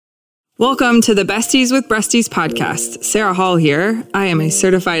Welcome to the Besties with Breasties podcast. Sarah Hall here. I am a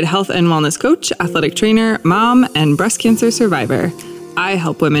certified health and wellness coach, athletic trainer, mom, and breast cancer survivor. I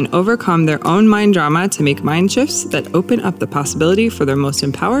help women overcome their own mind drama to make mind shifts that open up the possibility for their most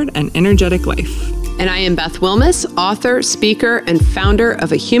empowered and energetic life. And I am Beth Wilmus, author, speaker, and founder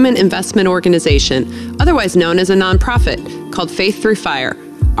of a human investment organization, otherwise known as a nonprofit, called Faith Through Fire.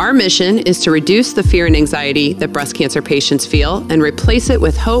 Our mission is to reduce the fear and anxiety that breast cancer patients feel and replace it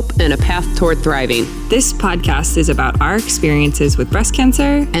with hope and a path toward thriving. This podcast is about our experiences with breast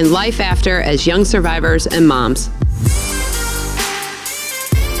cancer and life after as young survivors and moms.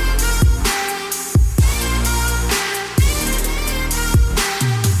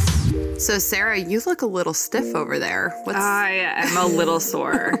 So, Sarah, you look a little stiff over there. I am a little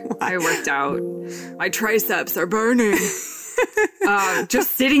sore. I worked out. My triceps are burning.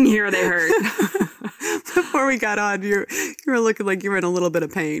 Just sitting here, they hurt. Before we got on, you were looking like you were in a little bit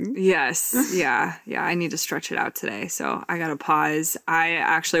of pain. Yes. Yeah. I need to stretch it out today. So I got to pause. I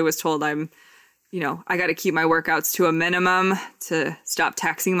actually was told I got to keep my workouts to a minimum to stop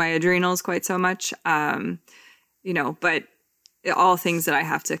taxing my adrenals quite so much. But all things that I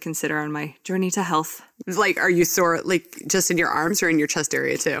have to consider on my journey to health. Like, are you sore, like, just in your arms or in your chest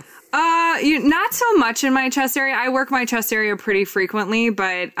area too? Not so much in my chest area. I work my chest area pretty frequently,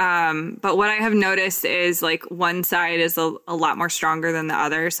 but what I have noticed is like one side is a lot more stronger than the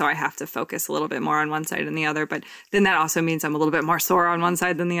other, so I have to focus a little bit more on one side than the other. But then that also means I'm a little bit more sore on one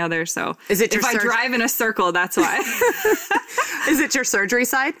side than the other. So if I drive in a circle, that's why. Is it your surgery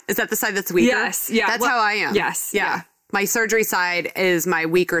side? Is that the side that's weaker? Yes. Yeah. That's how I am. Yes. Yeah. My surgery side is my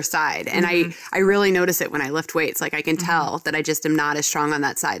weaker side. And I really notice it when I lift weights. Like I can tell that I just am not as strong on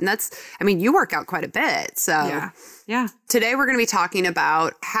that side. And you work out quite a bit. So yeah. Today we're going to be talking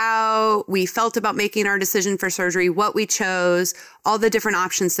about how we felt about making our decision for surgery, what we chose, all the different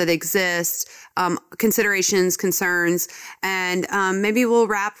options that exist, considerations, concerns, and maybe we'll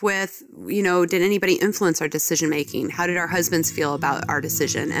wrap with, did anybody influence our decision making? How did our husbands feel about our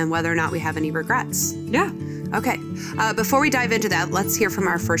decision and whether or not we have any regrets? Yeah. Okay. Before we dive into that, let's hear from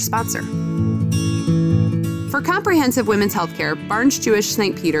our first sponsor. For comprehensive women's healthcare, Barnes Jewish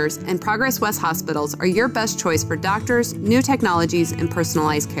St. Peter's and Progress West Hospitals are your best choice for doctors, new technologies, and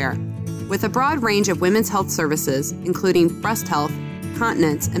personalized care. With a broad range of women's health services, including breast health,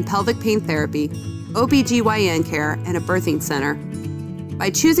 continence and pelvic pain therapy, OBGYN care, and a birthing center, by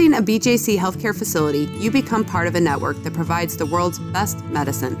choosing a BJC healthcare facility, you become part of a network that provides the world's best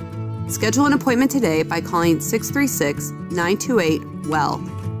medicine. Schedule an appointment today by calling 636-928-WELL.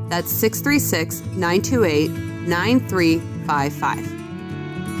 That's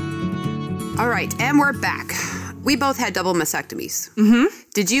 636-928-9355. All right, and we're back. We both had double mastectomies. Mm-hmm.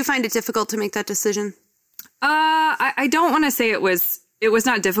 Did you find it difficult to make that decision? I don't want to say it was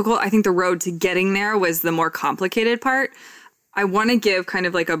not difficult. I think the road to getting there was the more complicated part. I want to give kind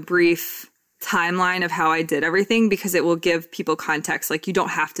of like a brief timeline of how I did everything because it will give people context. Like you don't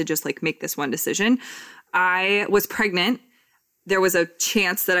have to just like make this one decision. I was pregnant. There was a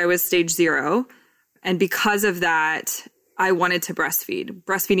chance that I was stage 0. And because of that, I wanted to breastfeed.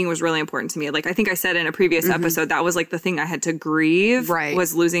 Breastfeeding was really important to me. Like I think I said in a previous episode, that was like the thing I had to grieve,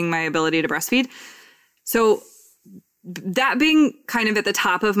 was losing my ability to breastfeed. So that being kind of at the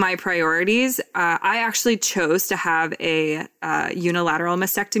top of my priorities, I actually chose to have a unilateral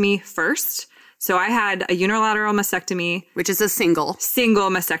mastectomy first. So I had a unilateral mastectomy. Which is a single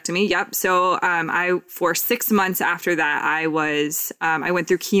mastectomy. Yep. So for 6 months after that, I went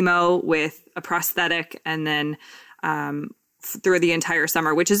through chemo with a prosthetic and then through the entire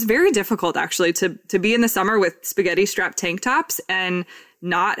summer, which is very difficult actually to be in the summer with spaghetti strap tank tops and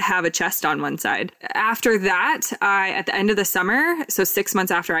not have a chest on one side. After that, at the end of the summer, so 6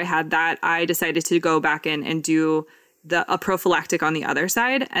 months after I had that, I decided to go back in and do a prophylactic on the other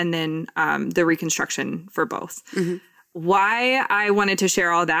side and then the reconstruction for both. Mm-hmm. Why I wanted to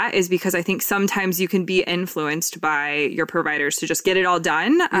share all that is because I think sometimes you can be influenced by your providers to just get it all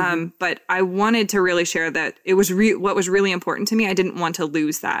done. Mm-hmm. But I wanted to really share that it was what was really important to me. I didn't want to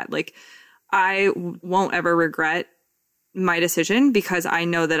lose that. Like I won't ever regret my decision because I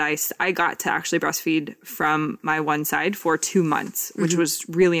know that I got to actually breastfeed from my one side for 2 months, which was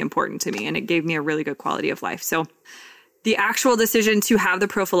really important to me. And it gave me a really good quality of life. So the actual decision to have the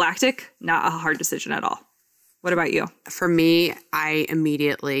prophylactic, not a hard decision at all. What about you? For me, I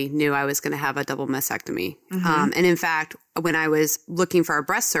immediately knew I was going to have a double mastectomy. Mm-hmm. And in fact, when I was looking for a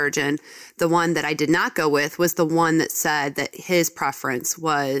breast surgeon, the one that I did not go with was the one that said that his preference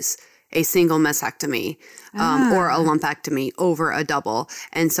was a single mastectomy or a lumpectomy over a double.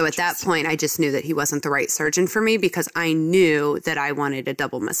 And so at that point, I just knew that he wasn't the right surgeon for me because I knew that I wanted a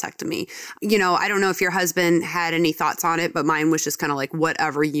double mastectomy. You know, I don't know if your husband had any thoughts on it, but mine was just kind of like,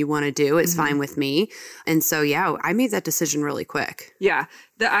 whatever you want to do, it's fine with me. And so, yeah, I made that decision really quick. Yeah.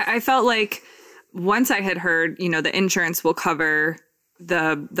 I felt like once I had heard, you know, the insurance will cover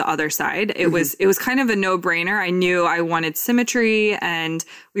the other side, it was kind of a no-brainer. I knew I wanted symmetry and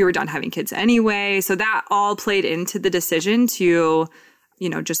we were done having kids anyway. So that all played into the decision to, you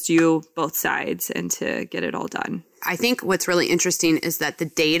know, just do both sides and to get it all done. I think what's really interesting is that the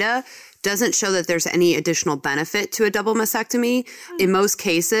data doesn't show that there's any additional benefit to a double mastectomy. In most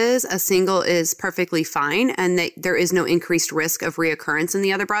cases, a single is perfectly fine and that there is no increased risk of reoccurrence in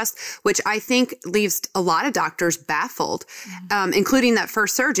the other breast, which I think leaves a lot of doctors baffled, including that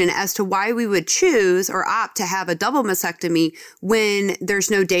first surgeon, as to why we would choose or opt to have a double mastectomy when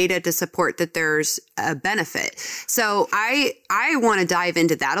there's no data to support that there's a benefit. So I want to dive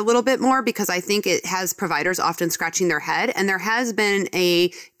into that a little bit more because I think it has providers often scratching their head, and there has been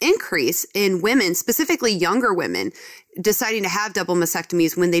a increase in women, specifically younger women, deciding to have double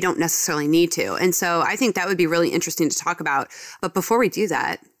mastectomies when they don't necessarily need to. And so I think that would be really interesting to talk about. But before we do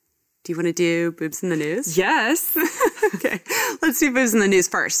that, do you want to do boobs in the news? Yes. Okay. Let's do boobs in the news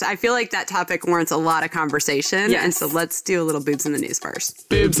first. I feel like that topic warrants a lot of conversation. Yes. And so let's do a little boobs in the news first.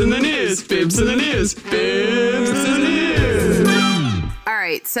 Boobs in the news, boobs in the news, boobs in the news. All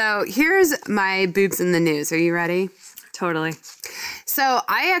right. So here's my boobs in the news. Are you ready? Totally. So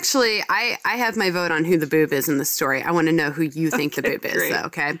I have my vote on who the boob is in the story. I want to know who you think the boob is. Great.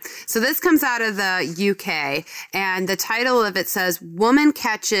 Okay. So this comes out of the UK, and the title of it says, "Woman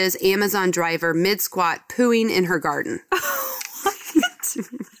catches Amazon driver mid-squat pooing in her garden."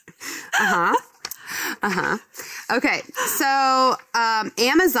 Okay. So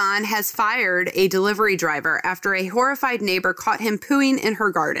Amazon has fired a delivery driver after a horrified neighbor caught him pooing in her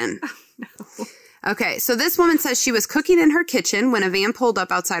garden. Oh, no. Okay, so this woman says she was cooking in her kitchen when a van pulled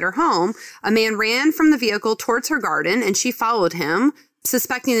up outside her home. A man ran from the vehicle towards her garden, and she followed him,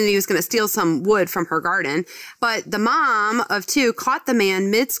 suspecting that he was going to steal some wood from her garden. But the mom of two caught the man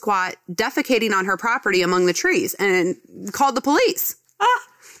mid-squat defecating on her property among the trees and called the police.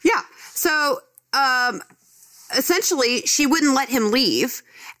 Yeah. So essentially, she wouldn't let him leave,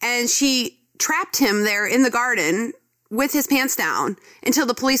 and she trapped him there in the garden with his pants down until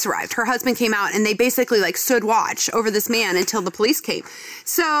the police arrived. Her husband came out and they basically like stood watch over this man until the police came.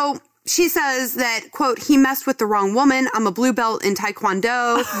 So she says that, quote, "He messed with the wrong woman. I'm a blue belt in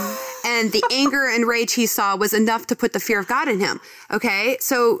Taekwondo." And the anger and rage he saw was enough to put the fear of God in him. Okay.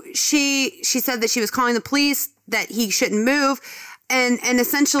 So she said that she was calling the police, that he shouldn't move. And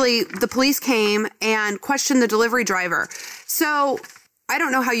essentially the police came and questioned the delivery driver. So I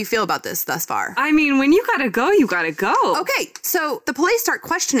don't know how you feel about this thus far. I mean, when you gotta go, you gotta go. Okay, so the police start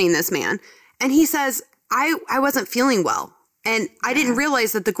questioning this man, and he says, I wasn't feeling well, and I didn't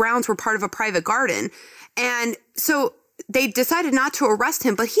realize that the grounds were part of a private garden. And so they decided not to arrest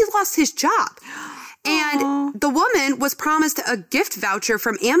him, but he lost his job. And the woman was promised a gift voucher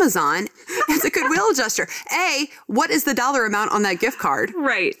from Amazon as a goodwill gesture. A, what is the dollar amount on that gift card?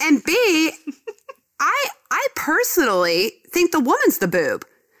 Right. And B, I personally think the woman's the boob.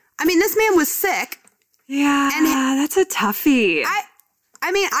 I mean, this man was sick. Yeah, and that's a toughie.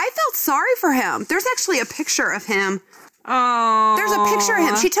 I mean, I felt sorry for him. There's actually a picture of him. Oh. There's a picture of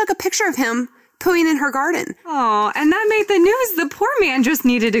him. She took a picture of him pooing in her garden. Oh, and that made the news. The poor man just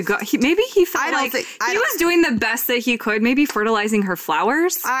needed to go. Maybe he felt like he was doing the best that he could, maybe fertilizing her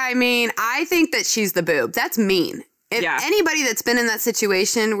flowers. I mean, I think that she's the boob. That's mean. If anybody that's been in that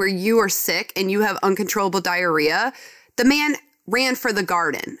situation where you are sick and you have uncontrollable diarrhea, the man ran for the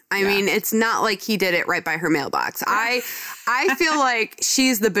garden. I mean, it's not like he did it right by her mailbox. I feel like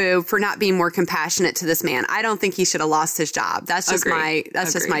she's the boob for not being more compassionate to this man. I don't think he should have lost his job. That's just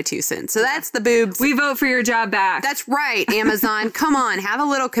just my 2 cents. So that's the boobs. We vote for your job back. That's right, Amazon. Come on, have a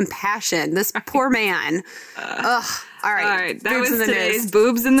little compassion. This poor man. Ugh. All right. All right. That was today's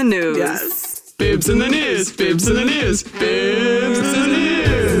boobs in the news. Yes. Boobs in the news, boobs in the news, boobs in the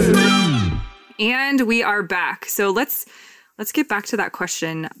news. And we are back. So let's get back to that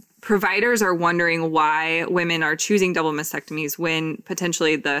question. Providers are wondering why women are choosing double mastectomies when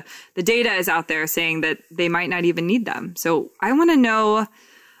potentially the data is out there saying that they might not even need them. So I want to know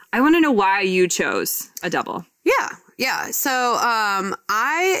why you chose a double. Yeah. Yeah. So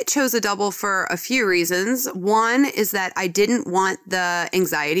I chose a double for a few reasons. One is that I didn't want the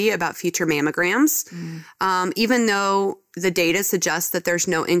anxiety about future mammograms. Even though the data suggests that there's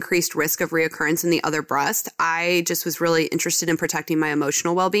no increased risk of reoccurrence in the other breast, I just was really interested in protecting my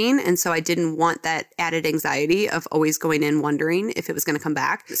emotional well-being. And so I didn't want that added anxiety of always going in wondering if it was going to come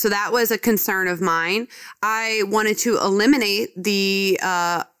back. So that was a concern of mine. I wanted to eliminate the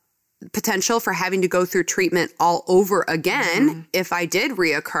potential for having to go through treatment all over again if I did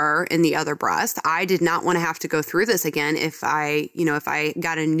reoccur in the other breast. I did not want to have to go through this again if I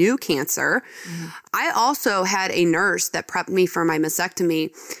got a new cancer. I also had a nurse that prepped me for my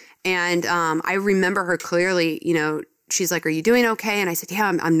mastectomy, and I remember her clearly. She's like, "Are you doing okay?" And I said,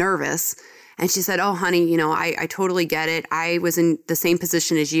 "Yeah, I'm nervous." And she said, "Oh, honey, I totally get it. I was in the same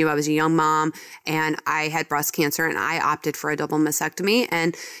position as you. I was a young mom and I had breast cancer and I opted for a double mastectomy."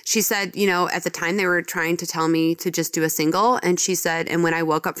 And she said, at the time they were trying to tell me to just do a single. And she said, and when I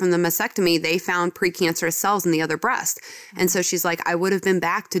woke up from the mastectomy, they found precancerous cells in the other breast. And so she's like, I would have been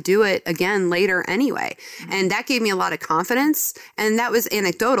back to do it again later anyway. And that gave me a lot of confidence. And that was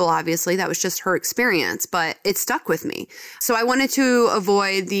anecdotal, obviously. That was just her experience, but it stuck with me. So I wanted to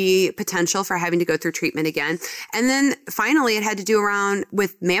avoid the potential for having to go through treatment again. And then finally, it had to do around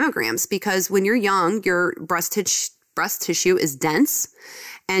with mammograms, because when you're young, your breast tissue is dense,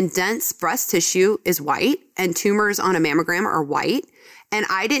 and dense breast tissue is white, and tumors on a mammogram are white. And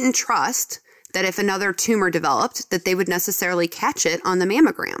I didn't trust that if another tumor developed, that they would necessarily catch it on the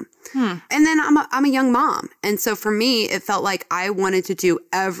mammogram. And then I'm a young mom. And so for me, it felt like I wanted to do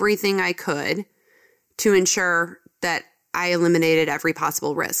everything I could to ensure that I eliminated every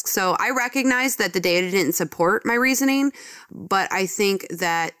possible risk. So I recognize that the data didn't support my reasoning, but I think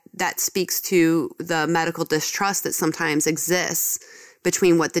that speaks to the medical distrust that sometimes exists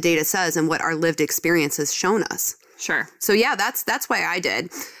between what the data says and what our lived experience has shown us. Sure. So yeah, that's why I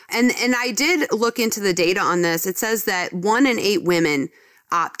did. And I did look into the data on this. It says that 1 in 8 women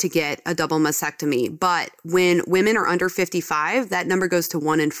opt to get a double mastectomy, but when women are under 55, that number goes to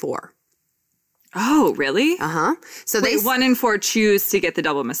 1 in 4. Oh, really? So Wait, 1 in 4 choose to get the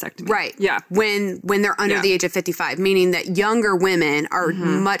double mastectomy. Right. Yeah. When they're under the age of 55, meaning that younger women are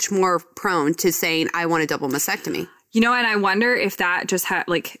much more prone to saying, I want a double mastectomy. And I wonder if that just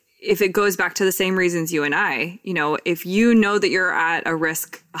if it goes back to the same reasons you and I, if you know that you're at a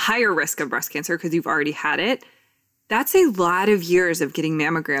higher risk of breast cancer because you've already had it, that's a lot of years of getting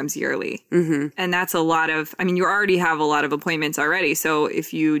mammograms yearly. And that's a lot of, you already have a lot of appointments already. So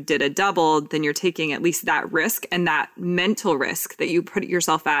if you did a double, then you're taking at least that risk and that mental risk that you put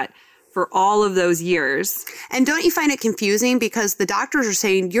yourself at for all of those years. And don't you find it confusing, because the doctors are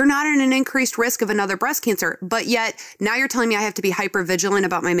saying you're not at an increased risk of another breast cancer, but yet now you're telling me I have to be hyper vigilant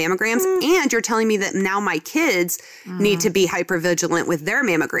about my mammograms, and you're telling me that now my kids need to be hyper vigilant with their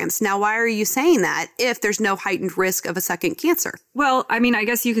mammograms. Now, why are you saying that if there's no heightened risk of a second cancer? Well, I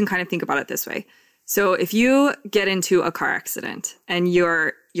guess you can kind of think about it this way. So if you get into a car accident and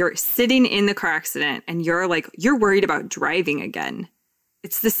you're sitting in the car accident and you're worried about driving again,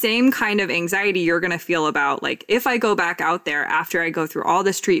 it's the same kind of anxiety you're going to feel about, if I go back out there after I go through all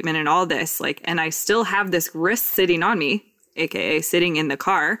this treatment and all this, and I still have this risk sitting on me, aka sitting in the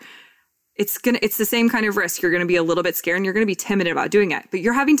car, it's the same kind of risk. You're going to be a little bit scared and you're going to be timid about doing it. But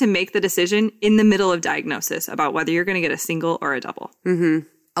you're having to make the decision in the middle of diagnosis about whether you're going to get a single or a double.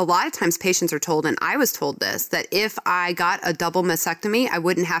 A lot of times patients are told, and I was told this, that if I got a double mastectomy, I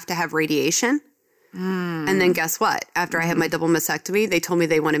wouldn't have to have radiation. And then guess what? After I had my double mastectomy, they told me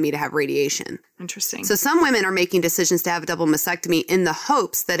they wanted me to have radiation. Interesting. So some women are making decisions to have a double mastectomy in the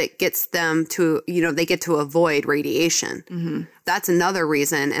hopes that it gets them to, they get to avoid radiation. That's another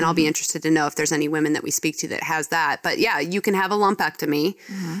reason. And I'll be interested to know if there's any women that we speak to that has that. But yeah, you can have a lumpectomy.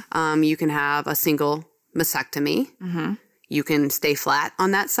 You can have a single mastectomy. You can stay flat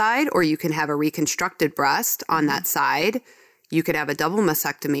on that side, or you can have a reconstructed breast on that side. You could have a double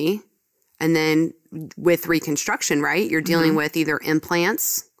mastectomy. And then with reconstruction, right, you're dealing with either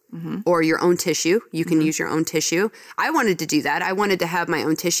implants or your own tissue. You can use your own tissue. I wanted to do that. I wanted to have my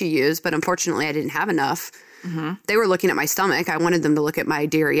own tissue used, but unfortunately I didn't have enough. They were looking at my stomach. I wanted them to look at my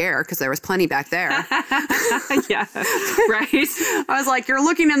derriere because there was plenty back there. Yeah, right. I was like, you're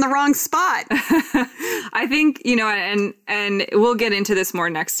looking in the wrong spot. I think, and we'll get into this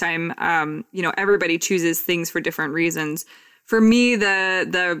more next time. Everybody chooses things for different reasons. For me,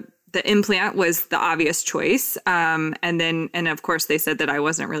 the the implant was the obvious choice. And of course they said that I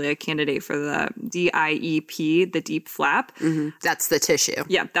wasn't really a candidate for the DIEP, the deep flap. Mm-hmm. That's the tissue.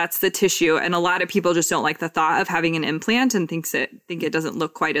 Yeah, that's the tissue. And a lot of people just don't like the thought of having an implant and think it doesn't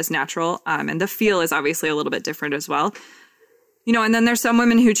look quite as natural. And the feel is obviously a little bit different as well. And then there's some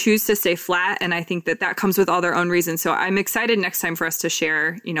women who choose to stay flat, and I think that comes with all their own reasons. So I'm excited next time for us to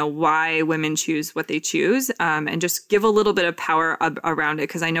share, why women choose what they choose, and just give a little bit of power around it,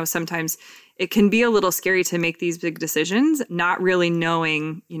 because I know sometimes it can be a little scary to make these big decisions, not really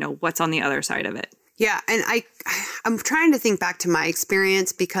knowing, what's on the other side of it. Yeah, and I'm trying to think back to my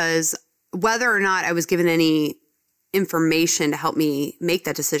experience, because whether or not I was given any information to help me make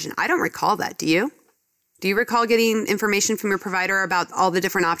that decision, I don't recall that. Do you? Do you recall getting information from your provider about all the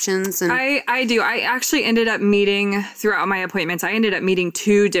different options? And I do. I actually ended up meeting, throughout my appointments, I ended up meeting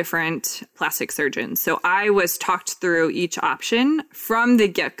 2 different plastic surgeons. So I was talked through each option. From the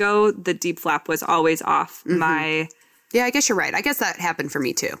get-go, the deep flap was always off my... Yeah, I guess you're right. I guess that happened for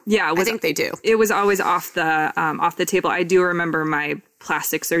me too. Yeah, I think they do. It was always off the table. I do remember my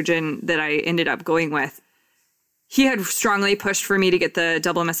plastic surgeon that I ended up going with. He had strongly pushed for me to get the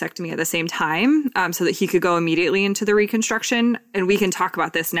double mastectomy at the same time, so that he could go immediately into the reconstruction. And we can talk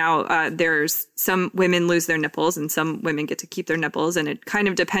about this now. There's some women lose their nipples and some women get to keep their nipples. And it kind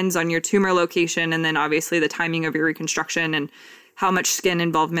of depends on your tumor location and then obviously the timing of your reconstruction and how much skin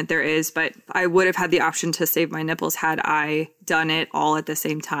involvement there is. But I would have had the option to save my nipples had I done it all at the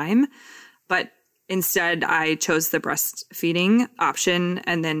same time. But instead, I chose the breastfeeding option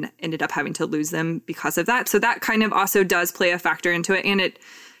and then ended up having to lose them because of that. So that kind of also does play a factor into it. And it,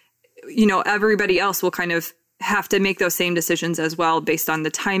 everybody else will kind of have to make those same decisions as well based on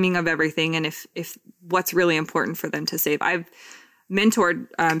the timing of everything and if what's really important for them to save. I've mentored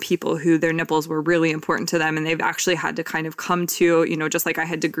people who their nipples were really important to them, and they've actually had to kind of come to, just like I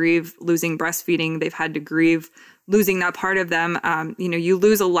had to grieve losing breastfeeding, they've had to grieve losing that part of them. You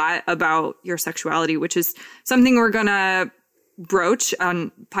lose a lot about your sexuality, which is something we're going to broach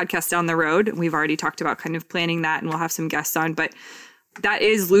on podcast down the road. We've already talked about kind of planning that, and we'll have some guests on, but that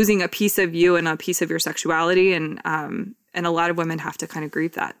is losing a piece of you and a piece of your sexuality. And a lot of women have to kind of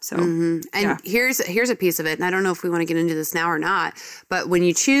grieve that. So, And here's a piece of it. And I don't know if we want to get into this now or not, but when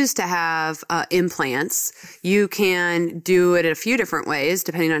you choose to have implants, you can do it a few different ways,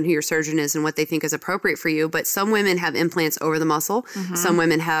 depending on who your surgeon is and what they think is appropriate for you. But some women have implants over the muscle. Mm-hmm. Some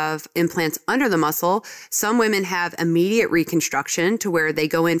women have implants under the muscle. Some women have immediate reconstruction to where they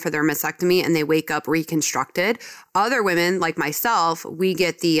go in for their mastectomy and they wake up reconstructed. Other women, like myself, we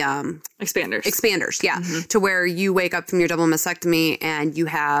get the expanders, yeah, to where you wake up from your double mastectomy and you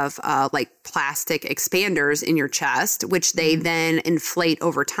have like plastic expanders in your chest, which they then inflate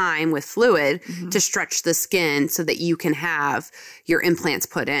over time with fluid to stretch the skin so that you can have your implants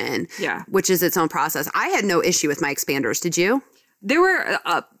put in, which is its own process. I had no issue with my expanders. Did you? There were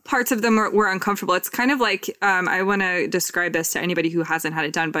parts of them were uncomfortable. It's kind of like, I want to describe this to anybody who hasn't had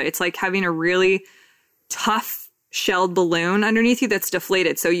it done, but it's like having a really tough shelled balloon underneath you that's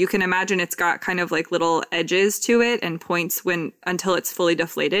deflated. So you can imagine it's got kind of like little edges to it and points until it's fully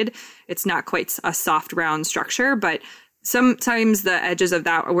deflated. It's not quite a soft round structure, but sometimes the edges of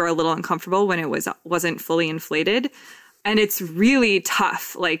that were a little uncomfortable when it wasn't fully inflated. And it's really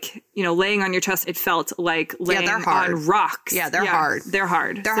tough. Like, laying on your chest, it felt like laying on rocks. Yeah, they're hard. They're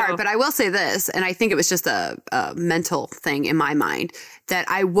hard. They're hard. But I will say this, and I think it was just a mental thing in my mind, that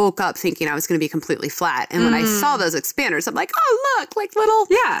I woke up thinking I was going to be completely flat. And when I saw those expanders, I'm like, oh, look, like little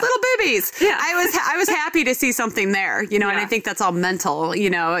boobies. Yeah. I was happy to see something there, and I think that's all mental.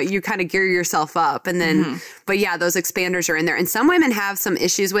 You kind of gear yourself up. And then, but yeah, those expanders are in there. And some women have some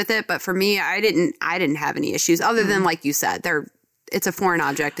issues with it. But for me, I didn't have any issues other than, like you said, it's a foreign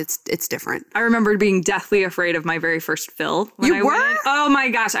object. It's different. I remember being deathly afraid of my very first fill. When I went in. Oh my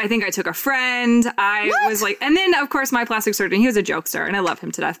gosh. I think I took a friend. I was like, and then of course my plastic surgeon, he was a jokester and I love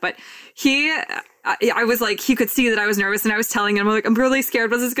him to death, but I was like, he could see that I was nervous and I was telling him, I'm really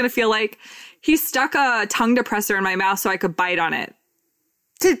scared. What's this going to feel like? He stuck a tongue depressor in my mouth so I could bite on it.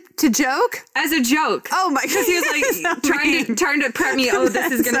 To joke? As a joke. Oh my God. Because he was like trying to prep me,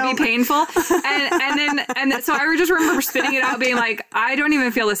 this is going to be painful. And then so I just remember spitting it out being like, I don't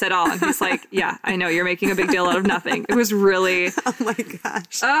even feel this at all. And he's like, yeah, I know, you're making a big deal out of nothing. It was really. Oh my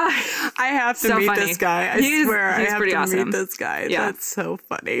gosh. I have to meet this guy. I swear I have to meet this guy. Yeah. That's so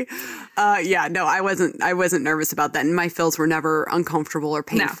funny. No, I wasn't nervous about that. And my fills were never uncomfortable or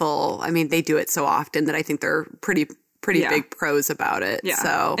painful. No. I mean, they do it so often that I think they're pretty big pros about it. Yeah.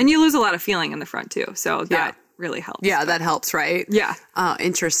 So. And you lose a lot of feeling in the front too. So that really helps. Yeah, that helps, right? Yeah.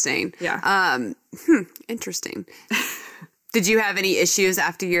 Interesting. Yeah. Interesting. Did you have any issues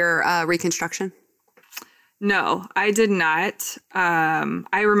after your reconstruction? No, I did not.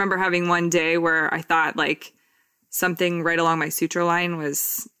 I remember having one day where I thought like something right along my suture line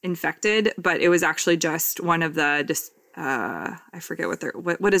was infected, but it was actually just one of the, I forget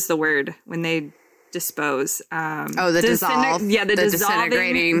what is the word when they dispose? The dissolve. Yeah, the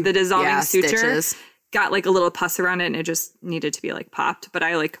dissolving suture. Stitches. Got like a little pus around it and it just needed to be like popped, but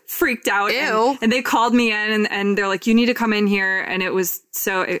I like freaked out. Ew. And they called me in and they're like, you need to come in here. And it was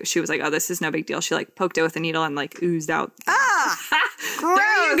she was like, oh, this is no big deal. She like poked it with a needle and like oozed out.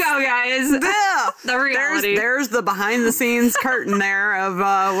 There you go, guys. The reality. There's the behind the scenes curtain there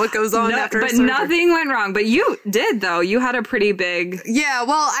of what goes on after surgery. But nothing went wrong. But you did though. You had a pretty big. Yeah.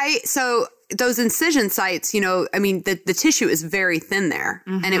 Well, those incision sites, the tissue is very thin there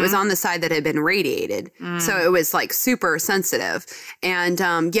and it was on the side that had been radiated. So it was like super sensitive. And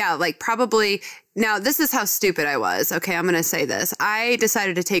probably now this is how stupid I was. Okay, I'm going to say this. I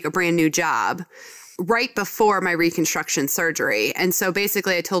decided to take a brand new job right before my reconstruction surgery. And so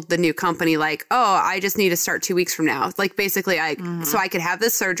basically I told the new company like, oh, I just need to start 2 weeks from now. Like basically so I could have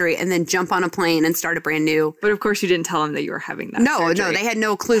this surgery and then jump on a plane and start a brand new. But of course you didn't tell them that you were having that surgery. No, they had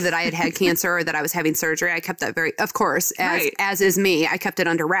no clue that I had cancer or that I was having surgery. I kept that of course, as is me, I kept it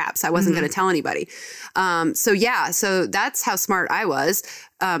under wraps. I wasn't going to tell anybody. So that's how smart I was,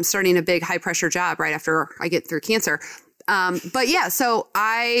 starting a big high pressure job right after I get through cancer. So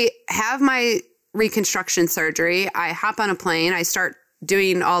I have my reconstruction surgery. I hop on a plane. I start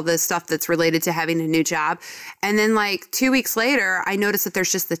doing all the stuff that's related to having a new job. And then like 2 weeks later, I noticed that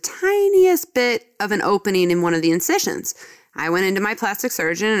there's just the tiniest bit of an opening in one of the incisions. I went into my plastic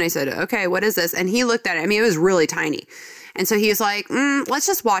surgeon and I said, okay, what is this? And he looked at it. I mean, it was really tiny. And so he was like, let's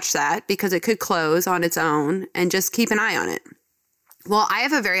just watch that because it could close on its own and just keep an eye on it. Well, I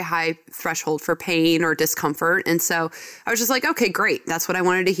have a very high threshold for pain or discomfort. And so I was just like, okay, great. That's what I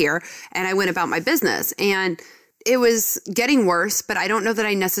wanted to hear. And I went about my business and it was getting worse, but I don't know that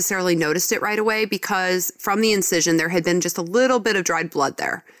I necessarily noticed it right away because from the incision, there had been just a little bit of dried blood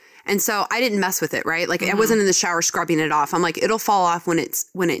there. And so I didn't mess with it, right? Like I wasn't in the shower scrubbing it off. I'm like, it'll fall off when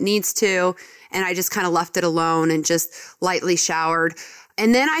it needs to. And I just kind of left it alone and just lightly showered.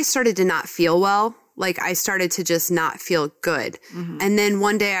 And then I started to not feel well. Like I started to just not feel good. And then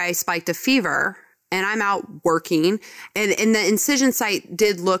one day I spiked a fever and I'm out working and the incision site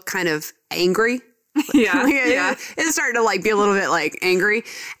did look kind of angry. It started to like be a little bit like angry.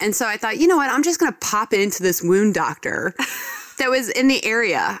 And so I thought, you know what? I'm just going to pop into this wound doctor that was in the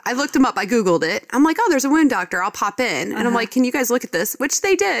area. I looked him up. I Googled it. I'm like, oh, there's a wound doctor. I'll pop in. And I'm like, can you guys look at this? Which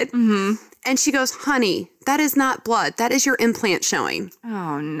they did. And she goes, honey, that is not blood. That is your implant showing.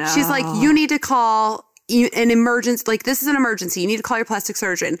 Oh, no. She's like, you need to call an emergency. Like, this is an emergency. You need to call your plastic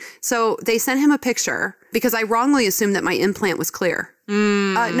surgeon. So they sent him a picture because I wrongly assumed that my implant was clear.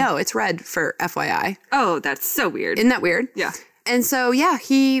 No, it's red for FYI. Oh, that's so weird. Isn't that weird? Yeah. And so,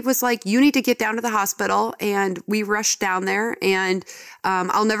 he was like, you need to get down to the hospital. And we rushed down there. And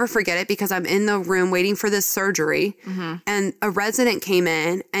I'll never forget it because I'm in the room waiting for this surgery. And a resident came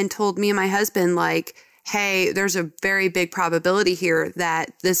in and told me and my husband, like, hey, there's a very big probability here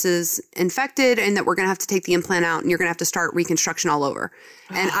that this is infected and that we're going to have to take the implant out and you're going to have to start reconstruction all over.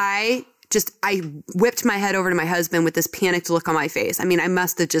 And I whipped my head over to my husband with this panicked look on my face. I mean, I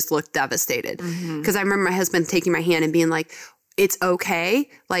must have just looked devastated because I remember my husband taking my hand and being like, it's okay.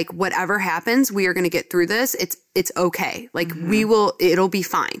 Like whatever happens, we are going to get through this. It's okay. Like it'll be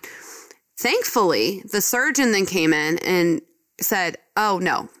fine. Thankfully, the surgeon then came in and said, oh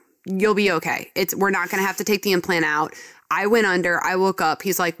no, you'll be okay. We're not going to have to take the implant out. I went under, I woke up.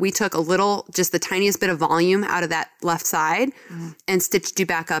 He's like, we took just the tiniest bit of volume out of that left side and stitched you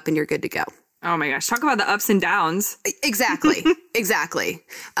back up and you're good to go. Oh my gosh. Talk about the ups and downs. Exactly. Exactly.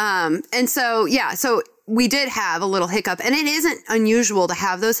 And so, so we did have a little hiccup and it isn't unusual to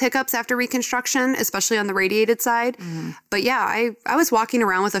have those hiccups after reconstruction, especially on the radiated side. But I was walking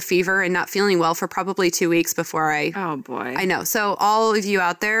around with a fever and not feeling well for probably 2 weeks before Oh boy. I know. So all of you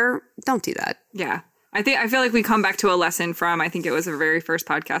out there, don't do that. Yeah. I feel like we come back to a lesson from, I think it was our very first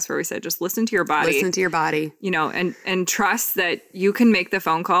podcast where we said, just listen to your body. Listen to your body. You know, and trust that you can make the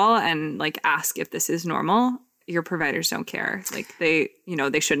phone call and like ask if this is normal. Your providers don't care. Like they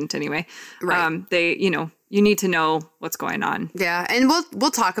shouldn't anyway. Right. You need to know what's going on. Yeah. And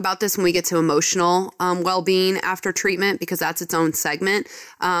we'll talk about this when we get to emotional well-being after treatment because that's its own segment.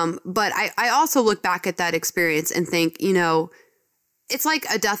 But I also look back at that experience and think, it's like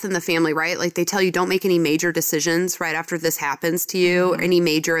a death in the family, right? Like they tell you don't make any major decisions right after this happens to you, any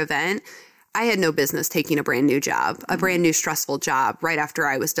major event. I had no business taking a brand new job, a brand new stressful job right after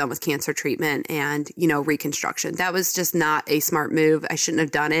I was done with cancer treatment and, reconstruction. That was just not a smart move. I shouldn't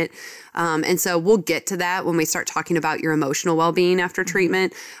have done it. And so we'll get to that when we start talking about your emotional well-being after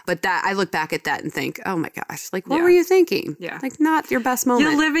treatment. But that I look back at that and think, oh my gosh, like, what were you thinking? Yeah. Like, not your best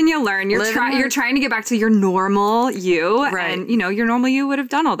moment. You live and you learn. You're trying to get back to your normal you. Right. And, your normal you would have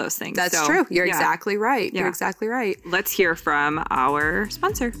done all those things. That's true. You're exactly right. You're exactly right. Let's hear from our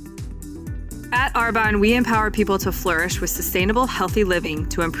sponsor. At Arbonne, we empower people to flourish with sustainable, healthy living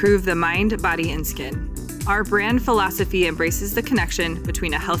to improve the mind, body, and skin. Our brand philosophy embraces the connection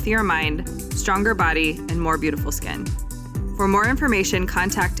between a healthier mind, stronger body, and more beautiful skin. For more information,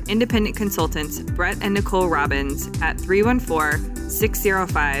 contact independent consultants Brett and Nicole Robbins at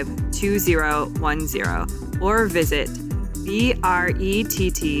 314-605-2010 or visit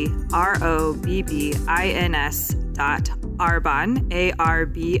BRETTROBBINS.Arbonne,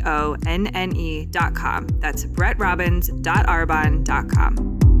 ARBONNE.com. That's BrettRobbins.Arbonne.com.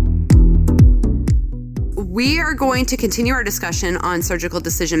 We are going to continue our discussion on surgical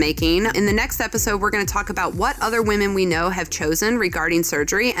decision-making. In the next episode, we're going to talk about what other women we know have chosen regarding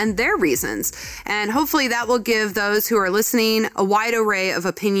surgery and their reasons. And hopefully that will give those who are listening a wide array of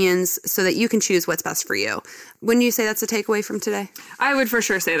opinions so that you can choose what's best for you. Wouldn't you say that's a takeaway from today? I would for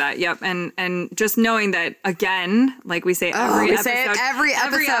sure say that. Yep. And just knowing that, again, like we say every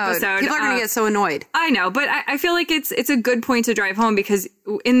episode. People are going to get so annoyed. I know, but I feel like it's a good point to drive home because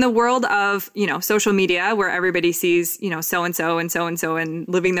in the world of, social media where everybody sees, so-and-so and so-and-so and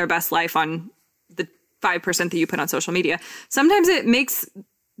living their best life on the 5% that you put on social media, sometimes it makes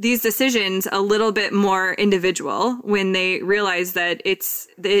these decisions a little bit more individual when they realize that it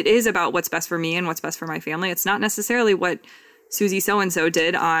is about what's best for me and what's best for my family. It's not necessarily what Susie so-and-so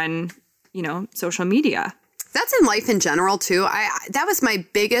did on, social media. That's in life in general too. That was my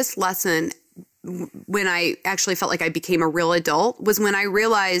biggest lesson when I actually felt like I became a real adult, was when I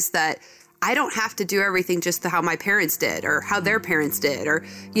realized that I don't have to do everything just how my parents did or how their parents did, or,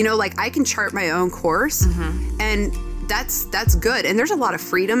 I can chart my own course and that's good. And there's a lot of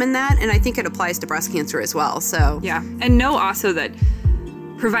freedom in that. And I think it applies to breast cancer as well. So yeah. And know also that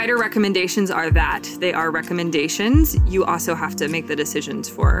provider recommendations are that they are recommendations. You also have to make the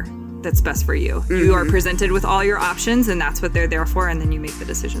decisions that's best for you. Mm-hmm. You are presented with all your options and that's what they're there for. And then you make the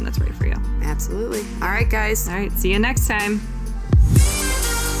decision that's right for you. Absolutely. All right, guys. All right. See you next time.